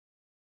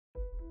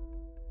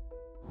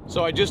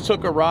So I just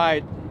took a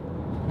ride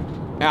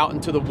out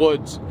into the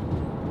woods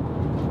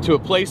to a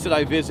place that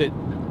I visit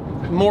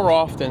more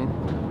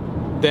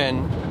often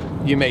than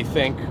you may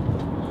think.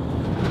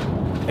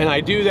 And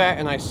I do that,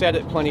 and I said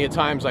it plenty of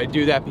times, I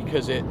do that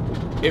because it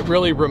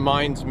really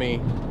reminds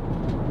me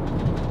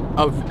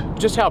of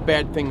just how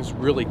bad things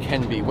really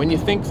can be. When you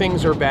think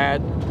things are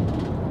bad,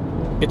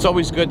 it's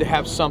always good to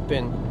have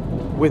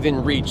something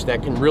within reach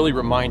that can really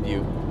remind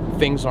you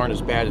things aren't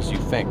as bad as you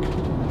think.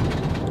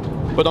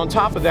 But on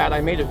top of that,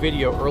 I made a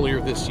video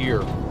earlier this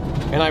year,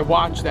 and I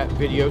watched that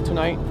video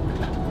tonight,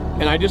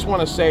 and I just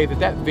want to say that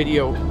that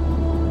video,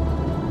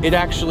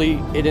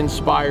 it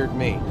inspired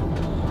me.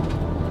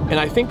 And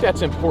I think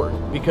that's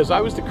important because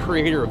I was the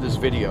creator of this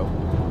video,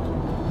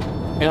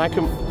 and I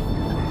can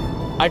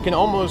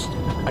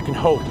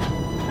hope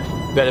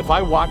that if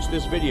I watch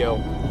this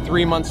video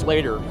 3 months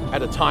later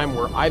at a time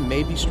where I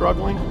may be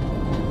struggling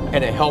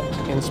and it helped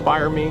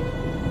inspire me,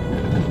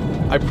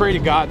 I pray to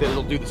God that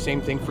it'll do the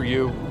same thing for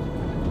you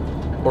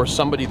or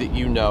somebody that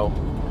you know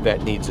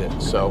that needs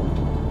it. So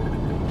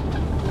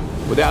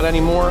without any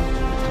more,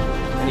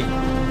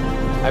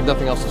 I have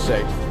nothing else to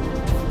say.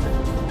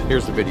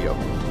 Here's the video.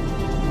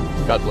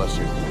 God bless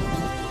you.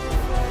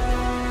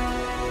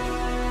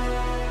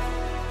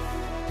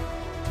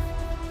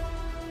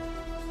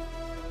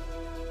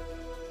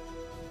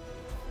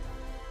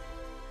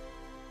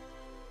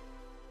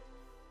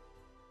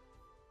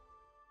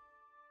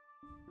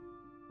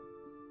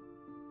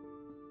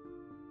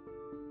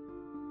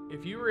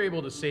 If you were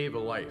able to save a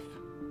life,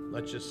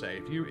 let's just say,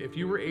 if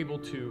you were able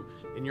to,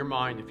 in your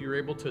mind, if you were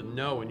able to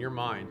know in your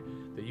mind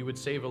that you would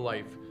save a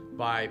life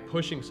by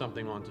pushing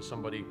something onto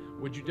somebody,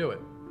 would you do it?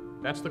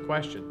 That's the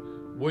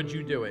question. Would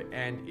you do it?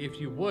 And if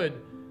you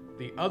would,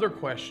 the other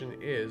question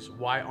is,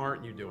 why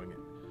aren't you doing it?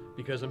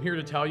 Because I'm here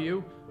to tell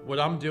you, what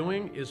I'm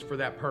doing is for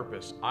that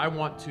purpose. I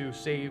want to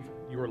save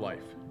your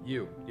life.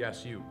 You,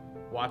 yes, you,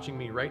 watching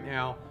me right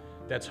now,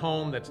 that's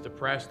home, that's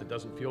depressed, that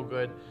doesn't feel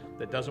good,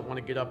 that doesn't want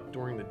to get up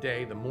during the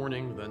day, the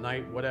morning, the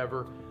night,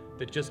 whatever,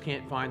 that just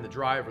can't find the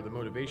drive or the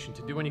motivation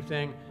to do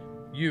anything.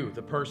 You,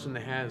 the person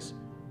that has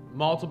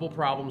multiple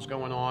problems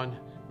going on,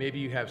 maybe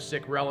you have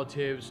sick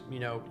relatives, you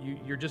know,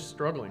 you're just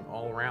struggling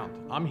all around.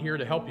 I'm here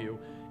to help you,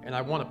 and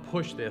I want to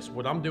push this.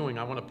 What I'm doing,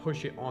 I want to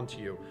push it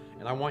onto you.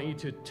 And I want you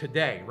to,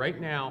 today, right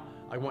now,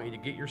 I want you to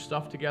get your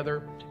stuff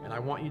together, and I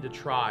want you to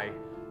try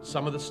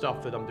some of the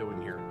stuff that I'm doing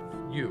here.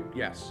 You,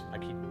 yes, I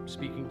keep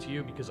speaking to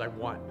you because I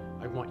want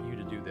you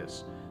to do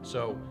this.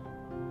 So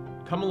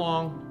come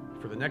along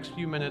for the next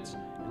few minutes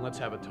and let's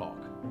have a talk.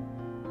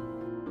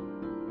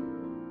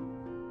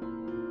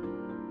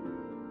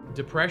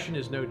 Depression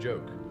is no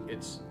joke.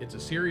 It's a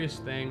serious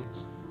thing.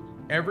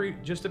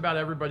 Just about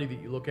everybody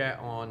that you look at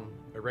on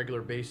a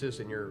regular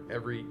basis in your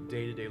every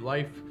day-to-day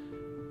life,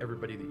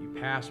 everybody that you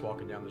pass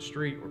walking down the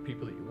street or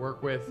people that you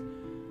work with,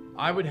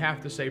 I would have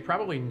to say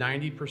probably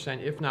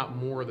 90%, if not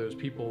more, of those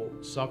people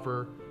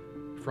suffer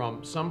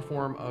from some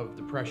form of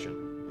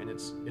depression. And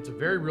it's a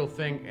very real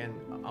thing, and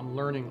I'm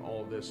learning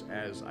all of this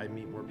as I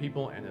meet more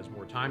people and as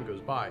more time goes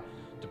by.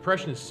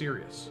 Depression is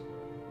serious.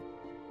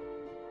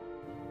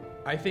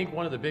 I think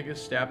one of the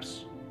biggest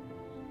steps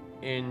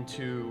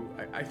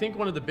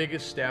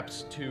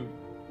to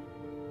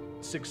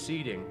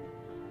succeeding,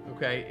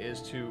 okay,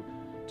 is to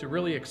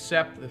really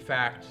accept the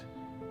fact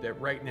that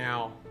right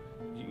now,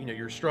 you know,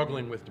 you're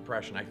struggling with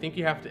depression. I think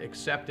you have to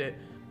accept it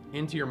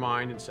into your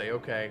mind and say,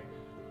 okay,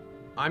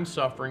 I'm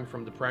suffering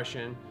from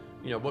depression.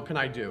 You know, what can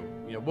I do?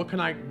 You know,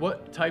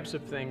 what types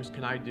of things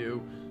can I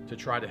do to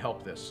try to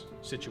help this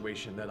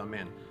situation that I'm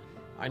in?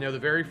 I know the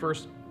very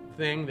first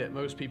thing that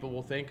most people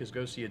will think is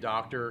go see a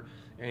doctor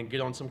and get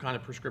on some kind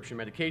of prescription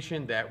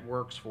medication that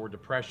works for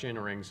depression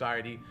or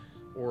anxiety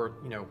or,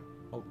 you know,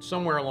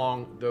 somewhere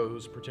along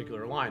those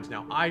particular lines.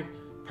 Now, I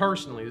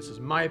personally, this is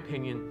my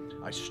opinion,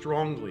 I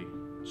strongly,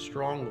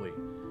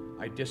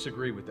 I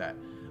disagree with that.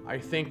 I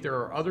think there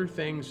are other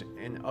things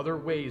and other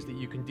ways that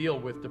you can deal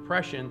with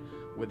depression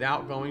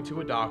without going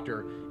to a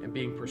doctor and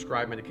being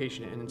prescribed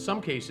medication. And in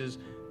some cases,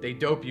 they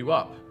dope you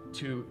up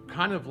to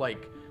kind of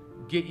like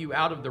get you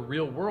out of the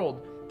real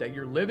world that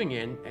you're living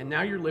in, and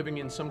now you're living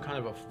in some kind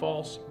of a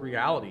false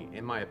reality,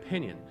 in my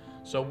opinion.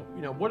 So,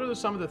 you know, what are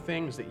some of the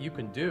things that you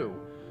can do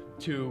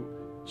to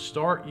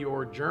start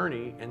your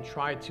journey and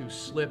try to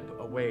slip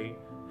away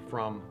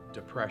from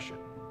depression?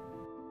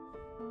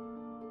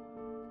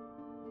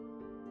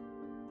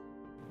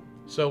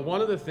 So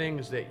one of the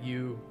things that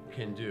you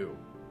can do,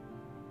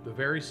 the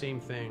very same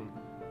thing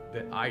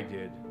that I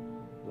did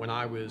when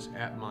I was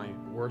at my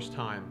worst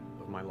time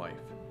of my life.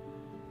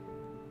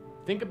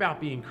 Think about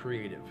being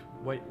creative.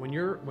 When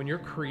you're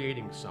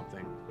creating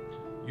something,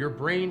 your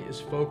brain is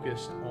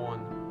focused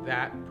on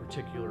that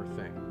particular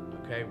thing,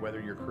 okay? Whether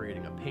you're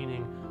creating a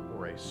painting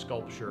or a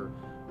sculpture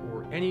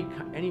or any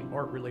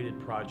art-related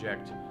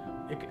project,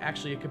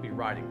 it could be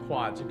riding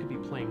quads, it could be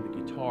playing the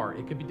guitar,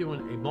 it could be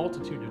doing a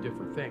multitude of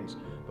different things.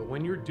 But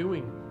when you're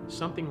doing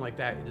something like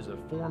that, it is a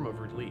form of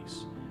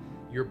release.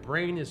 Your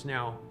brain is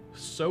now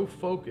so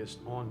focused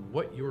on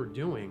what you're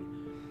doing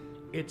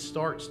it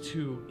starts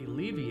to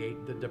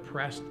alleviate the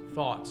depressed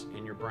thoughts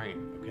in your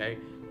brain, okay?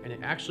 And it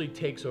actually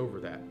takes over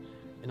that.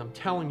 And I'm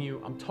telling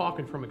you, I'm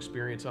talking from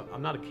experience.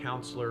 I'm not a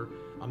counselor,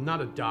 I'm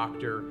not a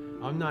doctor,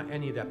 I'm not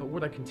any of that. But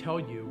what I can tell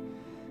you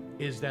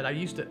is that I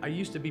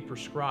used to be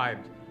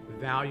prescribed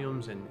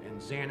Valiums and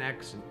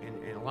Xanax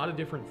and a lot of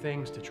different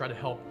things to try to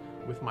help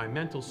with my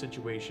mental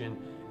situation.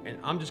 And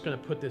I'm just gonna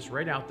put this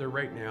right out there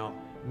right now.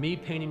 Me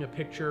painting a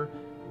picture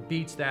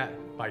beats that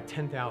by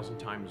 10,000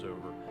 times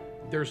over.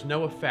 There's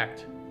no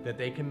effect that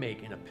they can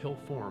make in a pill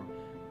form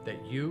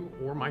that you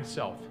or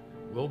myself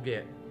will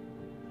get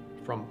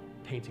from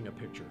painting a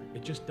picture.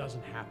 It just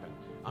doesn't happen.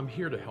 I'm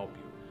here to help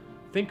you.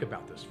 Think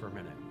about this for a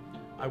minute.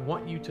 I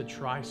want you to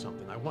try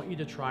something. I want you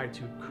to try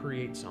to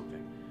create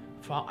something.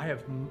 I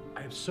have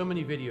so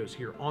many videos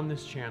here on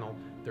this channel.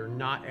 They're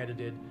not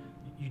edited.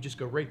 You just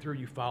go right through,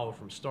 you follow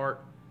from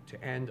start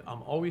to end.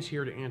 I'm always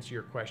here to answer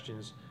your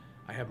questions.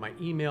 I have my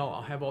email,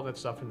 I'll have all that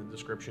stuff in the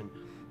description,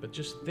 but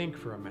just think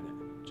for a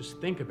minute. Just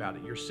think about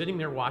it. You're sitting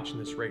there watching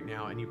this right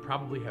now and you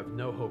probably have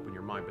no hope in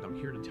your mind, but I'm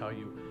here to tell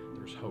you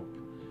there's hope.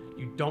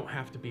 You don't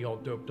have to be all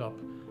doped up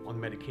on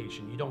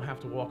medication. You don't have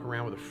to walk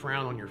around with a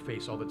frown on your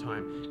face all the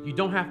time. You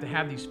don't have to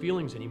have these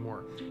feelings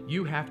anymore.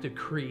 You have to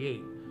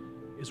create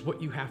is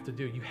what you have to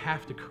do. You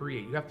have to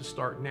create. You have to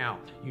start now.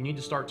 You need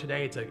to start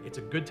today. It's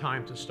a good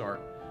time to start.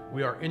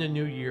 We are in a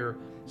new year.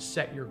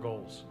 Set your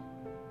goals.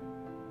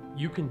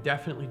 You can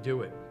definitely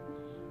do it.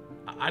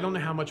 I don't know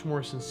how much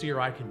more sincere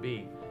I can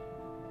be.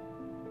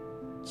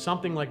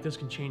 Something like this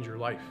can change your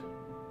life.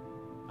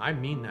 I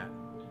mean that.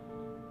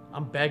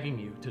 I'm begging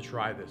you to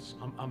try this.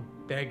 I'm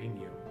begging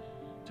you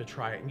to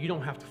try it. And you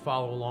don't have to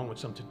follow along with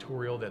some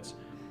tutorial that's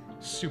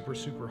super,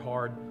 super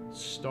hard.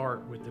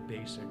 Start with the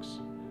basics.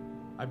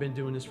 I've been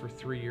doing this for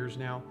 3 years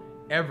now.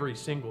 Every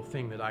single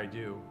thing that I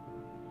do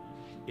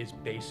is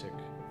basic.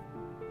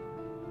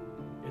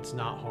 It's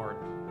not hard.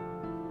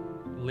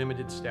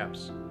 Limited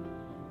steps.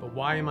 But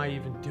why am I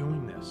even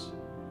doing this?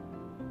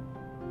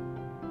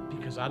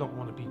 Because I don't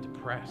want to be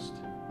depressed.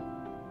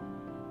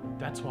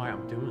 That's why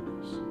I'm doing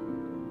this.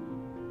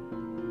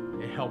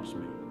 It helps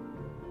me.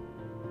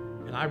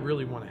 And I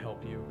really want to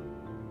help you.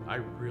 I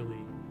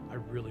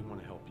really want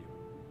to help you.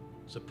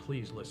 So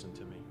please listen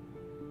to me.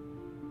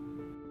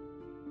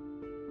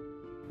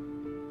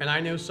 And I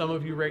know some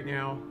of you right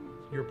now,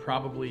 you're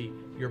probably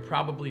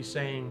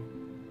saying,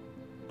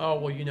 oh,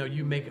 well, you know,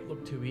 you make it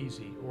look too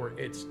easy, or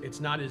it's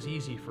not as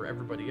easy for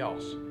everybody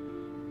else.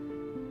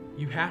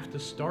 You have to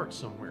start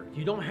somewhere.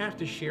 You don't have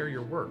to share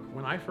your work.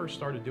 When I first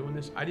started doing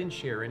this, I didn't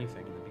share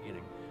anything in the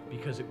beginning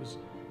because it was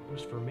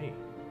for me.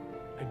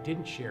 I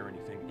didn't share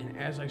anything. And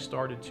as I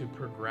started to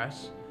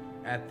progress,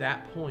 at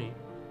that point,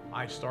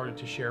 I started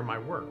to share my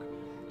work.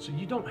 So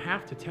you don't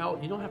have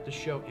to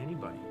show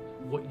anybody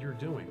what you're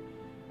doing.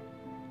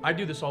 I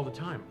do this all the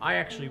time. I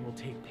actually will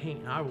take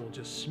paint and I will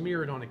just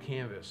smear it on a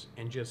canvas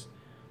and just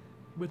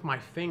with my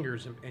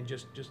fingers and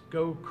just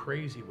go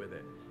crazy with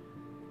it.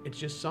 It's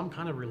just some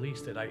kind of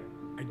release that I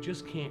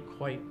just can't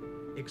quite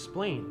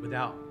explain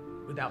without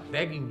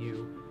begging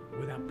you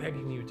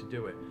to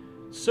do it.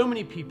 So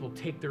many people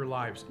take their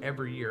lives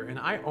every year, and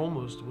I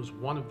almost was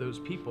one of those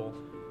people.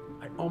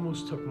 I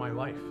almost took my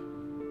life.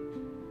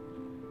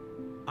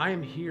 I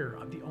am here.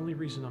 The only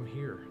reason I'm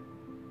here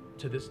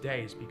to this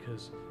day is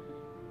because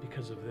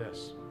of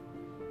this.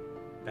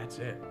 That's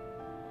it.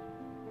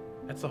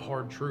 That's the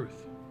hard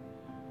truth.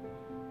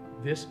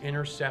 This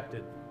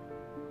intercepted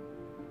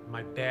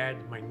my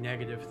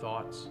negative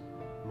thoughts,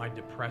 my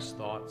depressed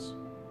thoughts,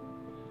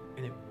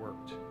 and it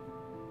worked.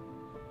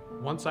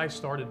 Once I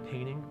started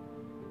painting,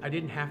 I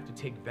didn't have to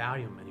take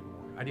Valium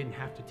anymore. I didn't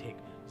have to take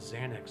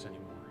Xanax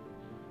anymore.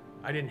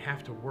 I didn't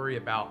have to worry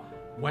about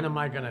when am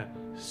I gonna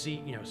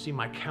see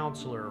my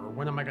counselor, or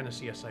when am I gonna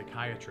see a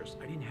psychiatrist.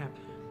 I didn't have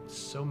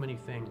so many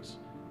things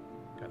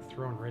got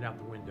thrown right out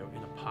the window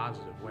in a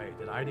positive way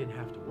that I didn't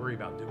have to worry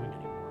about doing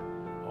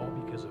anymore, all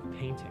because of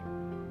painting.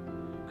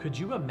 Could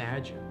you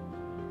imagine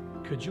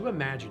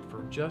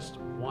for just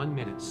 1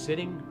 minute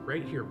sitting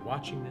right here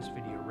watching this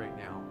video right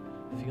now,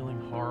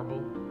 feeling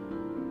horrible?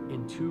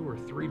 In 2 or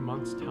 3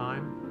 months'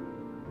 time,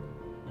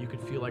 you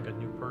could feel like a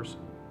new person.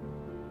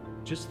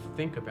 Just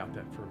think about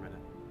that for a minute.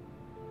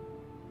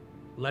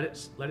 Let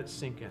it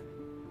sink in.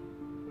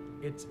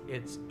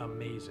 It's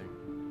amazing.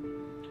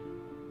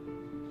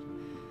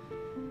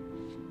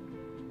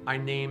 I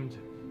named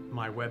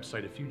my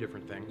website a few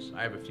different things.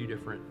 I have a few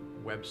different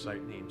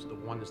website names. The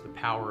one is The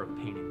Power of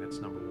Painting. That's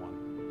number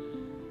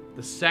 1.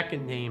 The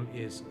second name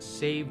is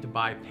Saved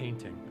by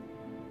Painting.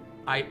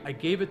 I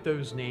gave it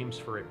those names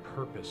for a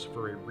purpose,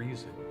 for a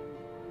reason.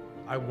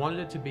 I wanted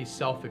it to be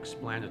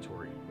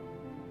self-explanatory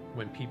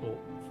when people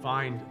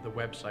find the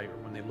website or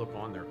when they look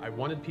on there. I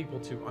wanted people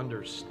to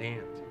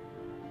understand.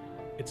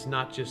 It's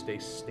not just a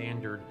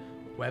standard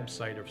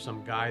website of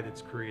some guy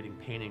that's creating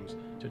paintings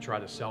to try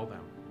to sell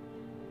them.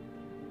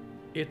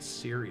 It's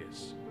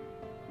serious.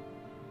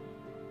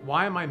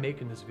 Why am I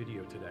making this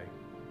video today?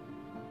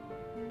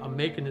 I'm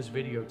making this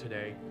video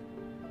today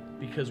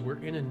because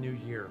we're in a new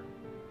year.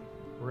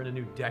 We're in a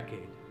new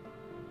decade.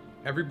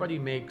 Everybody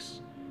makes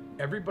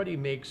Everybody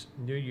makes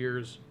New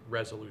Year's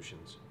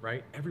resolutions,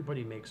 right?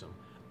 Everybody makes them.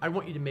 I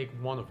want you to make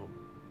one of them.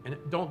 And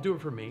don't do it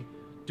for me.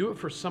 Do it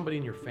for somebody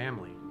in your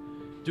family.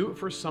 Do it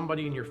for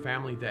somebody in your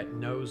family that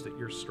knows that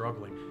you're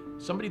struggling.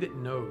 Somebody that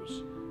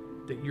knows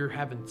that you're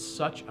having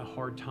such a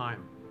hard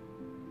time.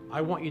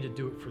 I want you to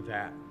do it for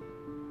that.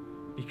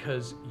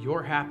 Because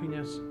your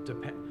happiness,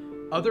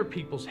 other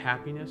people's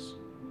happiness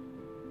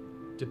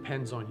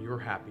depends on your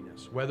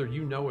happiness, whether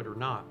you know it or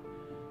not.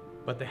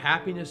 But the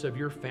happiness of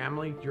your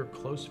family, your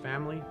close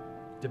family,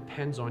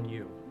 depends on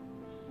you.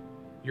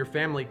 Your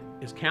family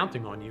is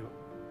counting on you,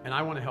 and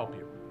I want to help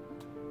you.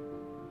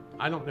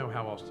 I don't know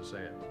how else to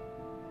say it.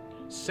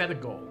 Set a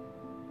goal.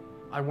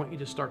 I want you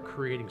to start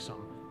creating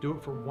something. Do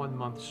it for 1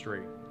 month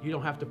straight. You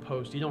don't have to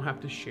post. You don't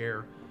have to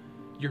share.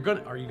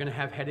 Are you gonna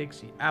have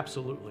headaches?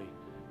 Absolutely.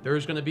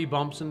 There's gonna be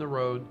bumps in the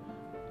road.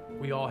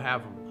 We all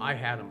have them. I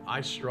had them.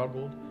 I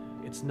struggled.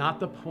 It's not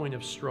the point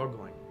of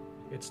struggling.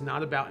 It's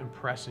not about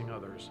impressing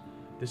others.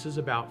 This is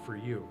about for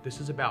you. This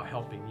is about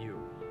helping you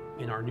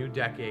in our new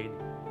decade,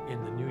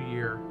 in the new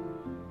year.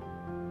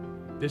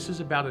 This is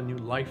about a new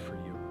life for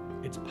you.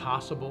 It's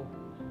possible.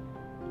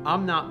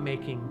 I'm not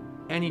making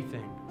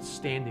anything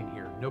standing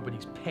here.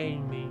 Nobody's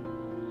paying me.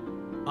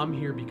 I'm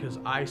here because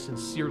I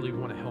sincerely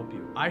want to help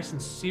you. I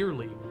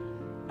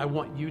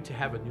want you to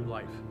have a new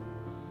life,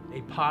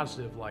 a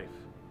positive life.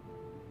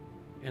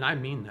 And I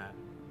mean that.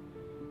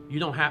 You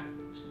don't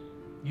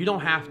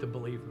have to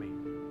believe me.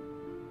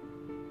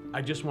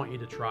 I just want you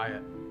to try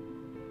it.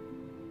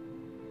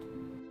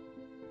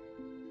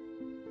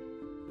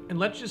 And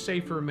let's just say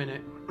for a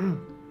minute,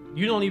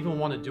 you don't even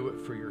want to do it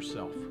for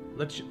yourself.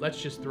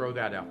 Let's just throw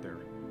that out there.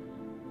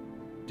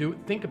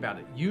 Think about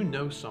it. You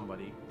know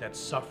somebody that's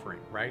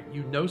suffering, right?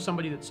 You know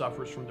somebody that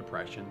suffers from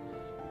depression.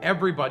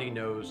 Everybody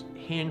knows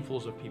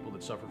handfuls of people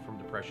that suffer from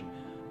depression.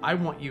 I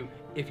want you,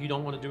 if you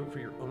don't want to do it for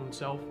your own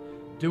self,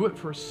 do it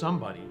for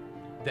somebody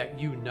that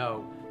you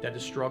know that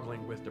is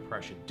struggling with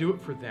depression. Do it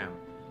for them.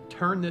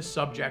 Turn this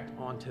subject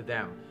onto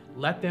them.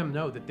 Let them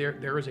know that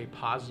there is a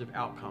positive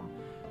outcome.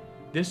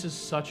 This is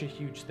such a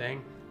huge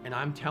thing, and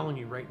I'm telling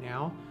you right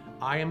now,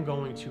 I am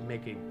going to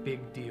make a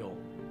big deal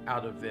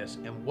out of this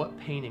and what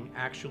painting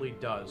actually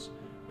does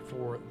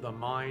for the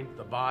mind,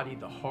 the body,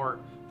 the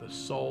heart, the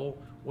soul,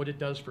 what it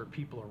does for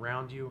people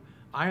around you.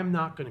 I am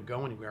not going to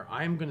go anywhere.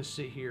 I am going to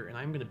sit here and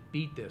I'm going to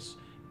beat this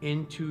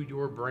into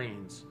your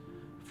brains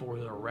for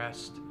the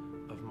rest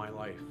of my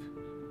life.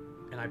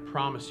 And I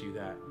promise you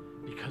that,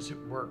 because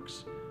it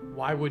works.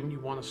 Why wouldn't you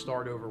want to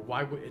start over?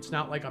 It's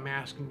not like I'm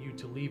asking you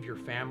to leave your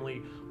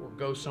family or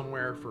go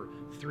somewhere for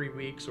 3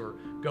 weeks or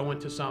go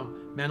into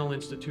some mental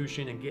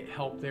institution and get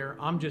help there.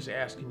 I'm just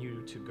asking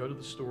you to go to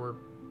the store,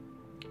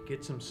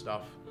 get some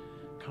stuff,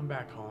 come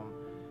back home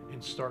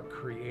and start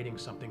creating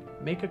something.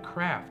 Make a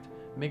craft,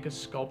 make a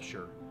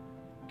sculpture,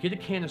 get a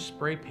can of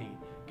spray paint,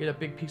 get a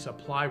big piece of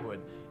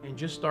plywood and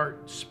just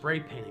start spray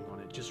painting on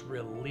it. Just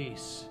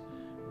release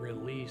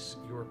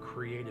your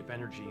creative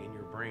energy in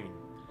your brain.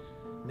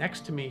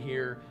 Next to me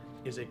here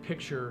is a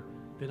picture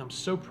that I'm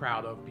so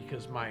proud of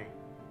because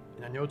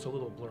and I know it's a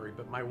little blurry,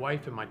 but my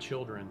wife and my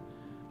children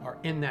are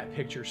in that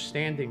picture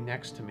standing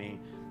next to me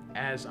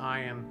as I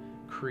am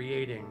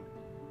creating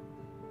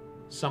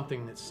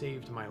something that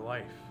saved my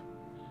life.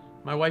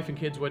 My wife and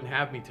kids wouldn't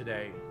have me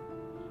today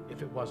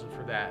if it wasn't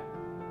for that.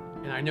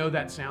 And I know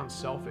that sounds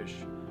selfish,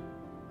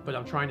 but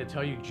I'm trying to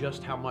tell you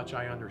just how much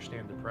I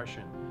understand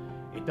depression.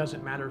 It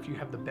doesn't matter if you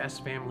have the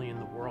best family in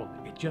the world.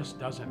 It just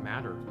doesn't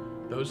matter.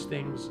 Those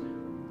things,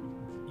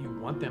 you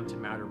want them to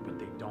matter, but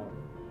they don't,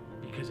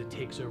 because it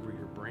takes over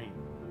your brain.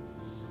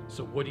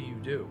 So what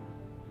do?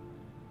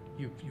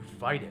 You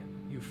fight it.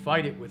 You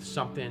fight it with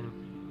something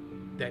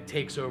that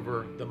takes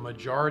over the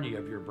majority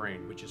of your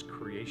brain, which is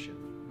creation.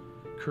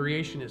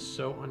 Creation is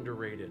so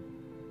underrated,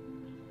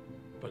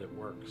 but it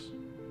works.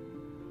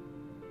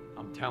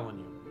 I'm telling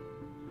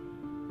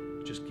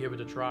you. Just give it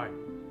a try.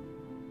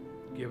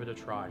 Give it a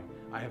try.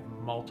 I have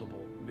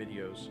multiple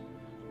videos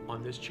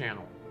on this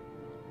channel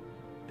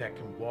that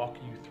can walk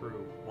you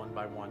through one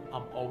by one.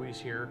 I'm always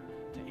here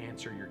to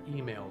answer your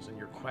emails and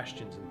your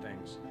questions and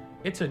things.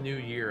 It's a new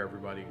year,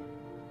 everybody.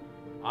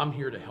 I'm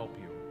here to help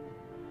you.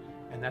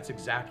 And that's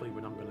exactly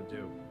what I'm going to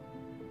do,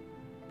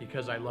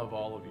 because I love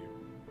all of you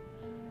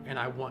and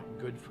I want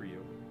good for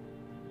you.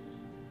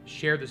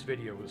 Share this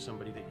video with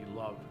somebody that you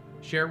love.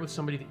 Share it with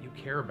somebody that you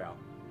care about.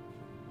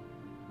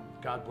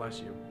 God bless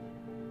you.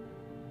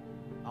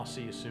 I'll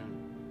see you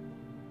soon.